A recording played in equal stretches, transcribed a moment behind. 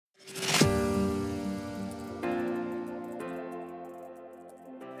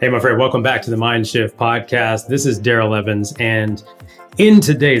Hey, my friend, welcome back to the Mind Shift podcast. This is Daryl Evans, and in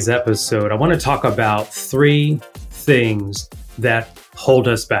today's episode, I want to talk about three things that hold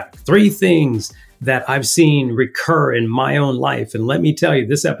us back. Three things that I've seen recur in my own life. And let me tell you,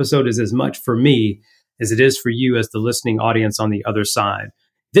 this episode is as much for me as it is for you as the listening audience on the other side.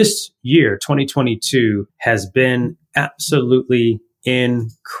 This year, 2022, has been absolutely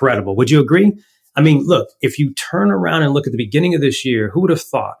incredible. Would you agree? I mean, look, if you turn around and look at the beginning of this year, who would have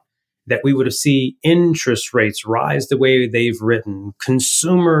thought that we would have seen interest rates rise the way they've written,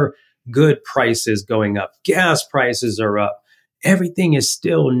 consumer good prices going up, gas prices are up. Everything is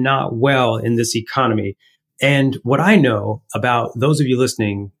still not well in this economy. And what I know about those of you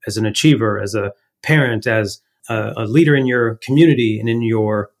listening as an achiever, as a parent, as a leader in your community and in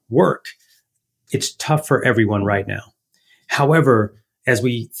your work, it's tough for everyone right now. However, as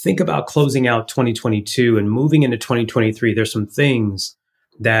we think about closing out 2022 and moving into 2023, there's some things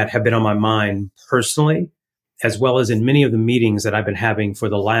that have been on my mind personally, as well as in many of the meetings that I've been having for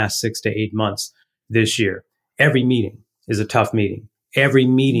the last 6 to 8 months this year. Every meeting is a tough meeting. Every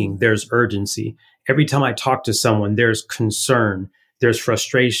meeting, there's urgency. Every time I talk to someone, there's concern, there's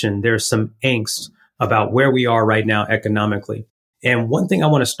frustration, there's some angst about where we are right now economically. And one thing I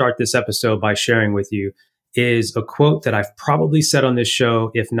want to start this episode by sharing with you is a quote that I've probably said on this show,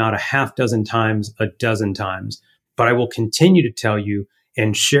 if not a half dozen times, a dozen times. But I will continue to tell you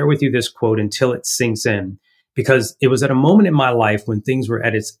and share with you this quote until it sinks in, because it was at a moment in my life when things were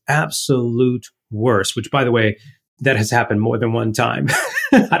at its absolute worst, which, by the way, that has happened more than one time.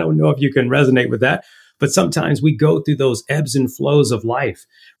 I don't know if you can resonate with that, but sometimes we go through those ebbs and flows of life.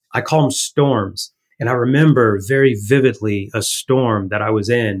 I call them storms. And I remember very vividly a storm that I was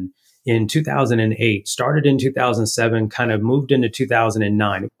in 2008, started in 2007, kind of moved into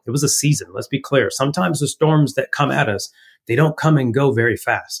 2009. It was a season. Let's be clear. Sometimes the storms that come at us, they don't come and go very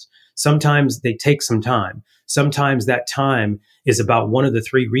fast. Sometimes they take some time. Sometimes that time is about one of the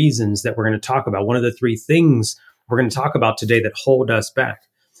three reasons that we're going to talk about, one of the three things we're going to talk about today that hold us back.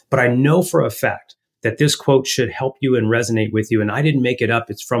 But I know for a fact that this quote should help you and resonate with you. And I didn't make it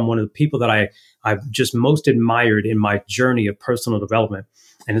up. It's from one of the people that I've just most admired in my journey of personal development.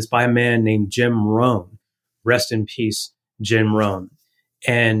 And it's by a man named Jim Rohn. Rest in peace, Jim Rohn.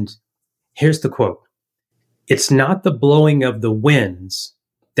 And here's the quote. It's not the blowing of the winds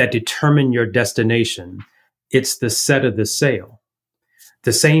that determine your destination. It's the set of the sail.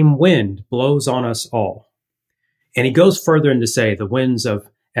 The same wind blows on us all. And he goes further in to say the winds of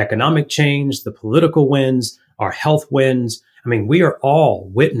economic change, the political winds, our health winds. I mean, we are all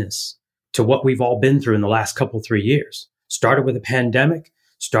witness to what we've all been through in the last 3 years. Started with a pandemic,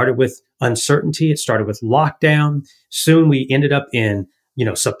 started with uncertainty. It started with lockdown. Soon we ended up in,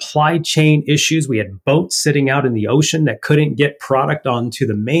 supply chain issues. We had boats sitting out in the ocean that couldn't get product onto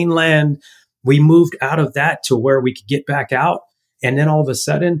the mainland. We moved out of that to where we could get back out. And then all of a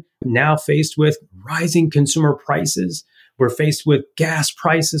sudden, now faced with rising consumer prices, we're faced with gas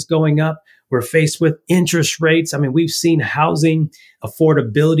prices going up. We're faced with interest rates. I mean, we've seen housing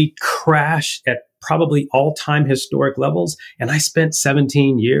affordability crash at probably all-time historic levels. And I spent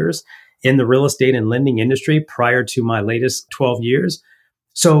 17 years in the real estate and lending industry prior to my latest 12 years.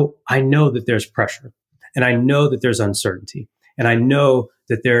 So I know that there's pressure, and I know that there's uncertainty, and I know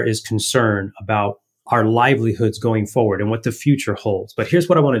that there is concern about our livelihoods going forward and what the future holds. But here's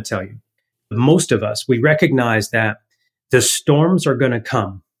what I want to tell you. Most of us, we recognize that the storms are going to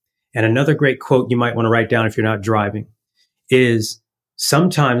come. And another great quote you might want to write down if you're not driving is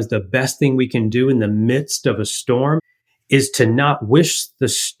sometimes the best thing we can do in the midst of a storm is to not wish the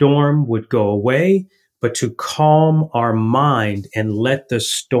storm would go away, but to calm our mind and let the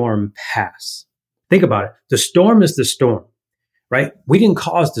storm pass. Think about it. The storm is the storm, right? We didn't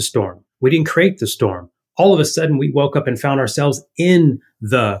cause the storm. We didn't create the storm. All of a sudden, we woke up and found ourselves in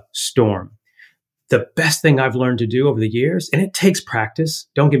the storm. The best thing I've learned to do over the years, and it takes practice,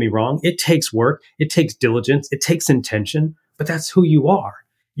 don't get me wrong, it takes work, it takes diligence, it takes intention, but that's who you are.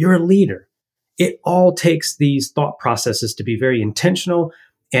 You're a leader. It all takes these thought processes to be very intentional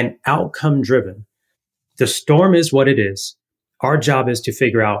and outcome driven. The storm is what it is. Our job is to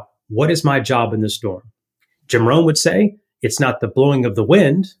figure out, what is my job in the storm? Jim Rohn would say, it's not the blowing of the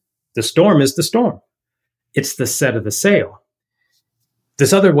wind. The storm is the storm. It's the set of the sail.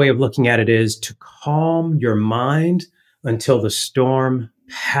 This other way of looking at it is to calm your mind until the storm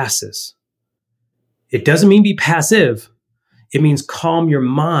passes. It doesn't mean be passive. It means calm your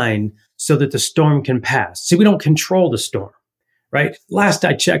mind so that the storm can pass. See, we don't control the storm, right? Last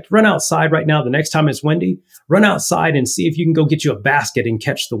I checked, run outside right now. The next time it's windy, run outside and see if you can go get you a basket and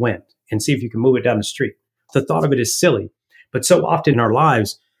catch the wind and see if you can move it down the street. The thought of it is silly, but so often in our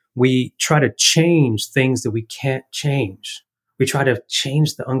lives, we try to change things that we can't change. We try to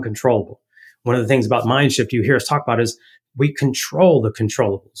change the uncontrollable. One of the things about mind shift you hear us talk about is we control the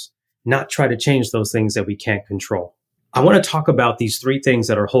controllables, not try to change those things that we can't control. I want to talk about these three things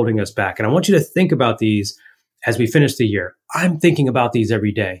that are holding us back. And I want you to think about these as we finish the year. I'm thinking about these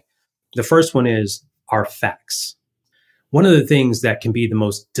every day. The first one is our facts. One of the things that can be the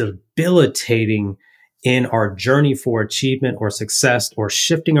most debilitating in our journey for achievement or success or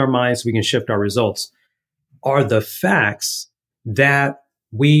shifting our minds so we can shift our results are the facts that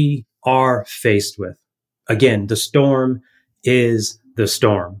we are faced with. Again, the storm is the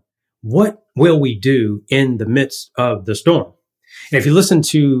storm. What will we do in the midst of the storm? And if you listen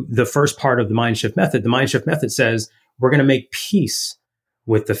to the first part of the Mind Shift Method says we're going to make peace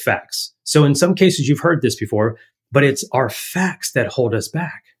with the facts. So in some cases, you've heard this before, but it's our facts that hold us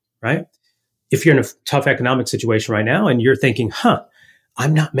back, right? If you're in a tough economic situation right now and you're thinking,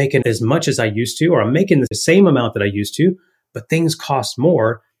 I'm not making as much as I used to, or I'm making the same amount that I used to, but things cost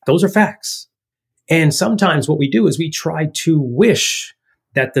more, those are facts. And sometimes what we do is we try to wish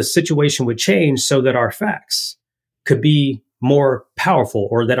that the situation would change so that our facts could be more powerful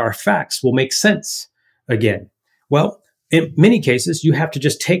or that our facts will make sense again. Well, in many cases, you have to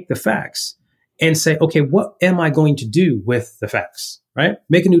just take the facts and say, okay, what am I going to do with the facts, right?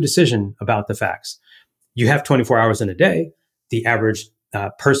 Make a new decision about the facts. You have 24 hours in a day. The average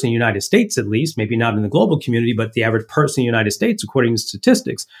person in the United States, at least, maybe not in the global community, but the average person in the United States, according to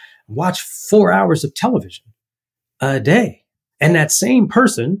statistics, watch 4 hours of television a day. And that same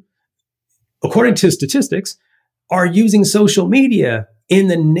person, according to statistics, are using social media in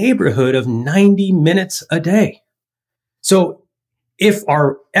the neighborhood of 90 minutes a day. So if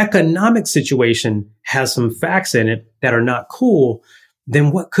our economic situation has some facts in it that are not cool,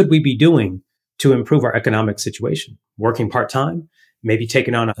 then what could we be doing to improve our economic situation? Working part-time, maybe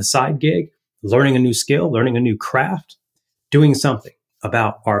taking on a side gig, learning a new skill, learning a new craft, doing something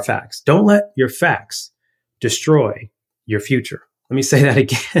about our facts. Don't let your facts destroy your future. Let me say that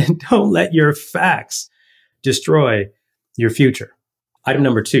again. Don't let your facts destroy your future. Item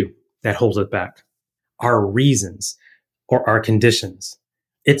number 2 that holds us back, our reasons or our conditions.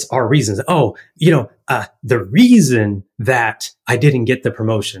 It's our reasons. The reason that I didn't get the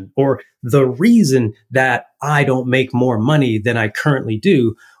promotion, or the reason that I don't make more money than I currently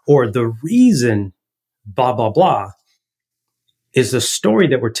do, or the reason blah, blah, blah, is the story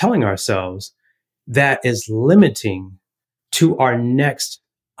that we're telling ourselves that is limiting to our next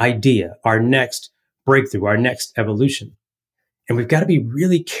idea, our next breakthrough, our next evolution. And we've got to be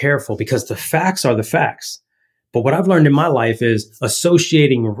really careful because the facts are the facts. But what I've learned in my life is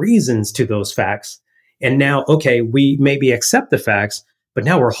associating reasons to those facts. And now, okay, we maybe accept the facts, but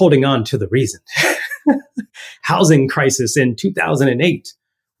now we're holding on to the reason. Housing crisis in 2008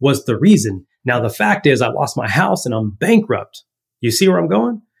 was the reason. Now, the fact is I lost my house and I'm bankrupt. You see where I'm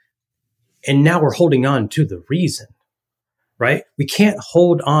going? And now we're holding on to the reason, right? We can't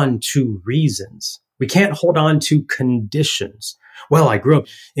hold on to reasons. We can't hold on to conditions. Well, I grew up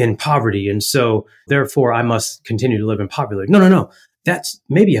in poverty, and so therefore I must continue to live in poverty. No. That's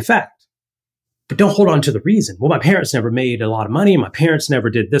maybe a fact, but don't hold on to the reason. Well, my parents never made a lot of money, and my parents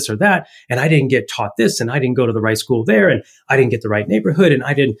never did this or that, and I didn't get taught this, and I didn't go to the right school there, and I didn't get the right neighborhood, and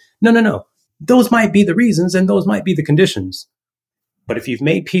I didn't. No. Those might be the reasons, and those might be the conditions. But if you've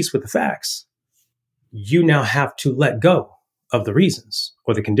made peace with the facts, you now have to let go of the reasons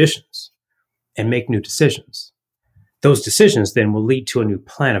or the conditions and make new decisions. Those decisions then will lead to a new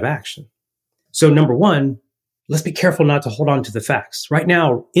plan of action. So number 1, let's be careful not to hold on to the facts. Right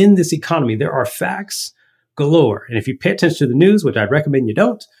now, in this economy, there are facts galore. And if you pay attention to the news, which I'd recommend you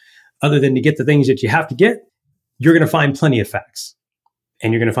don't, other than to get the things that you have to get, you're going to find plenty of facts.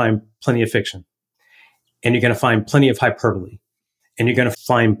 And you're going to find plenty of fiction. And you're going to find plenty of hyperbole. And you're going to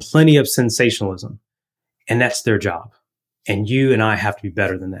find plenty of sensationalism. And that's their job. And you and I have to be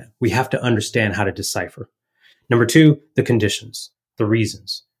better than that. We have to understand how to decipher. Number 2, the conditions, the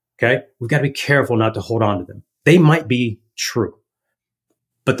reasons. Okay. We've got to be careful not to hold on to them. They might be true,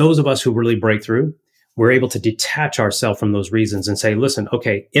 but those of us who really break through, we're able to detach ourselves from those reasons and say, listen,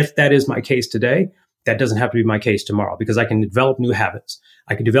 okay, if that is my case today, that doesn't have to be my case tomorrow because I can develop new habits.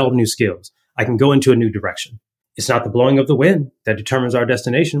 I can develop new skills. I can go into a new direction. It's not the blowing of the wind that determines our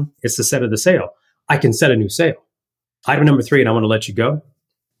destination. It's the set of the sail. I can set a new sail. Item number 3, and I want to let you go.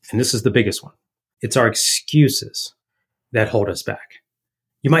 And this is the biggest one. It's our excuses that hold us back.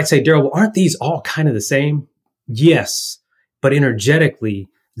 You might say, Daryl, well, aren't these all kind of the same? Yes, but energetically,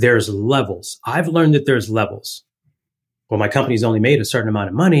 there's levels. I've learned that there's levels. Well, my company's only made a certain amount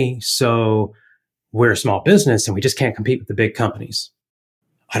of money, so we're a small business and we just can't compete with the big companies.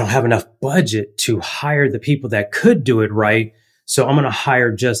 I don't have enough budget to hire the people that could do it right, so I'm going to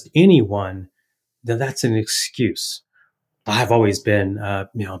hire just anyone, then that's an excuse. I've always been, a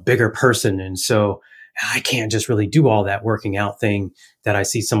bigger person. And so I can't just really do all that working out thing that I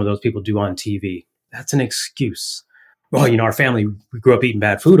see some of those people do on TV. That's an excuse. Well, our family, we grew up eating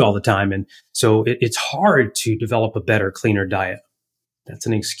bad food all the time. And so it's hard to develop a better, cleaner diet. That's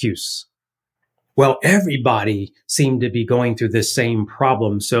an excuse. Well, everybody seemed to be going through this same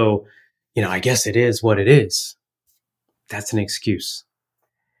problem. So, I guess it is what it is. That's an excuse.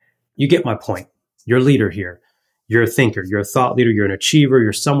 You get my point. You're a leader here. You're a thinker. You're a thought leader. You're an achiever.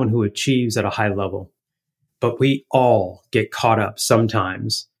 You're someone who achieves at a high level. But we all get caught up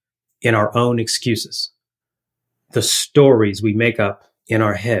sometimes in our own excuses. The stories we make up in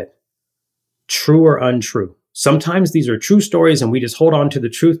our head, true or untrue. Sometimes these are true stories and we just hold on to the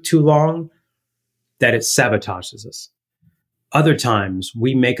truth too long that it sabotages us. Other times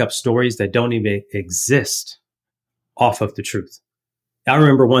we make up stories that don't even exist off of the truth. I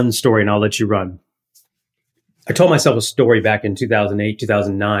remember one story, and I'll let you run. I told myself a story back in 2008,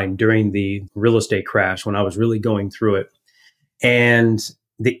 2009 during the real estate crash when I was really going through it. And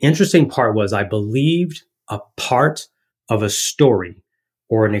the interesting part was I believed a part of a story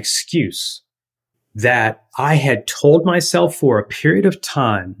or an excuse that I had told myself for a period of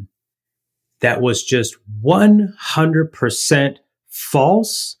time that was just 100%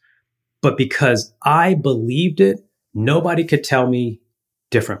 false. But because I believed it, nobody could tell me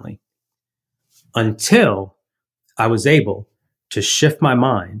differently until I was able to shift my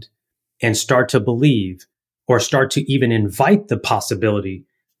mind and start to believe or start to even invite the possibility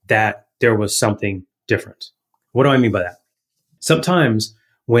that there was something different. What do I mean by that? Sometimes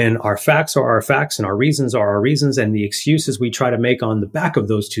when our facts are our facts and our reasons are our reasons and the excuses we try to make on the back of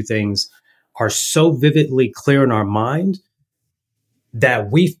those two things are so vividly clear in our mind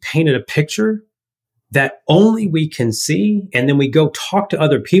that we've painted a picture that only we can see. And then we go talk to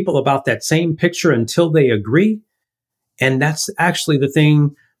other people about that same picture until they agree. And that's actually the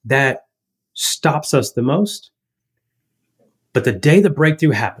thing that stops us the most. But the day the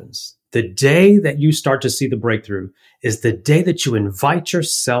breakthrough happens, the day that you start to see the breakthrough is the day that you invite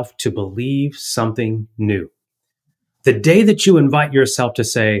yourself to believe something new. The day that you invite yourself to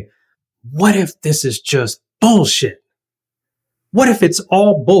say, what if this is just bullshit? What if it's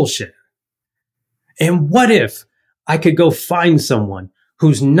all bullshit? And what if I could go find someone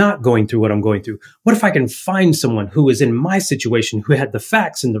who's not going through what I'm going through? What if I can find someone who is in my situation, who had the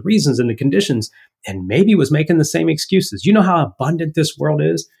facts and the reasons and the conditions, and maybe was making the same excuses? You know how abundant this world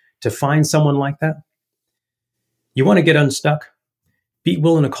is to find someone like that? You want to get unstuck? Be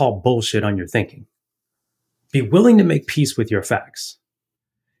willing to call bullshit on your thinking. Be willing to make peace with your facts.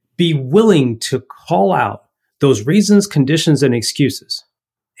 Be willing to call out those reasons, conditions, and excuses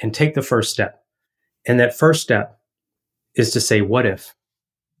and take the first step. And that first step is to say, what if?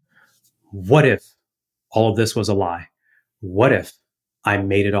 What if all of this was a lie? What if I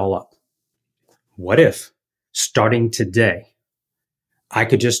made it all up? What if, starting today, I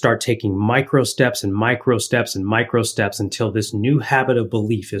could just start taking micro steps and micro steps and micro steps until this new habit of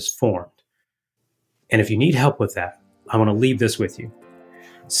belief is formed? And if you need help with that, I want to leave this with you.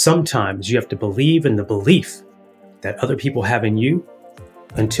 Sometimes you have to believe in the belief that other people have in you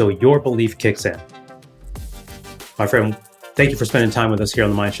until your belief kicks in. My friend, thank you for spending time with us here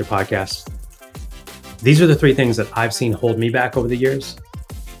on the Mindshift Podcast. These are the three things that I've seen hold me back over the years.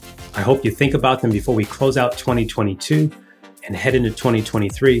 I hope you think about them before we close out 2022 and head into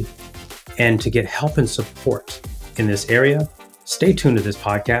 2023. And to get help and support in this area, stay tuned to this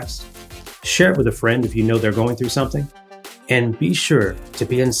podcast. Share it with a friend if you know they're going through something. And be sure to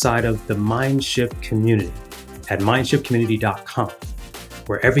be inside of the Mindshift community at mindshiftcommunity.com,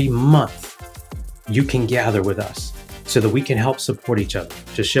 where every month you can gather with us so that we can help support each other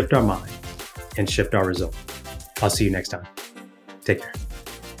to shift our mind and shift our result. I'll see you next time. Take care.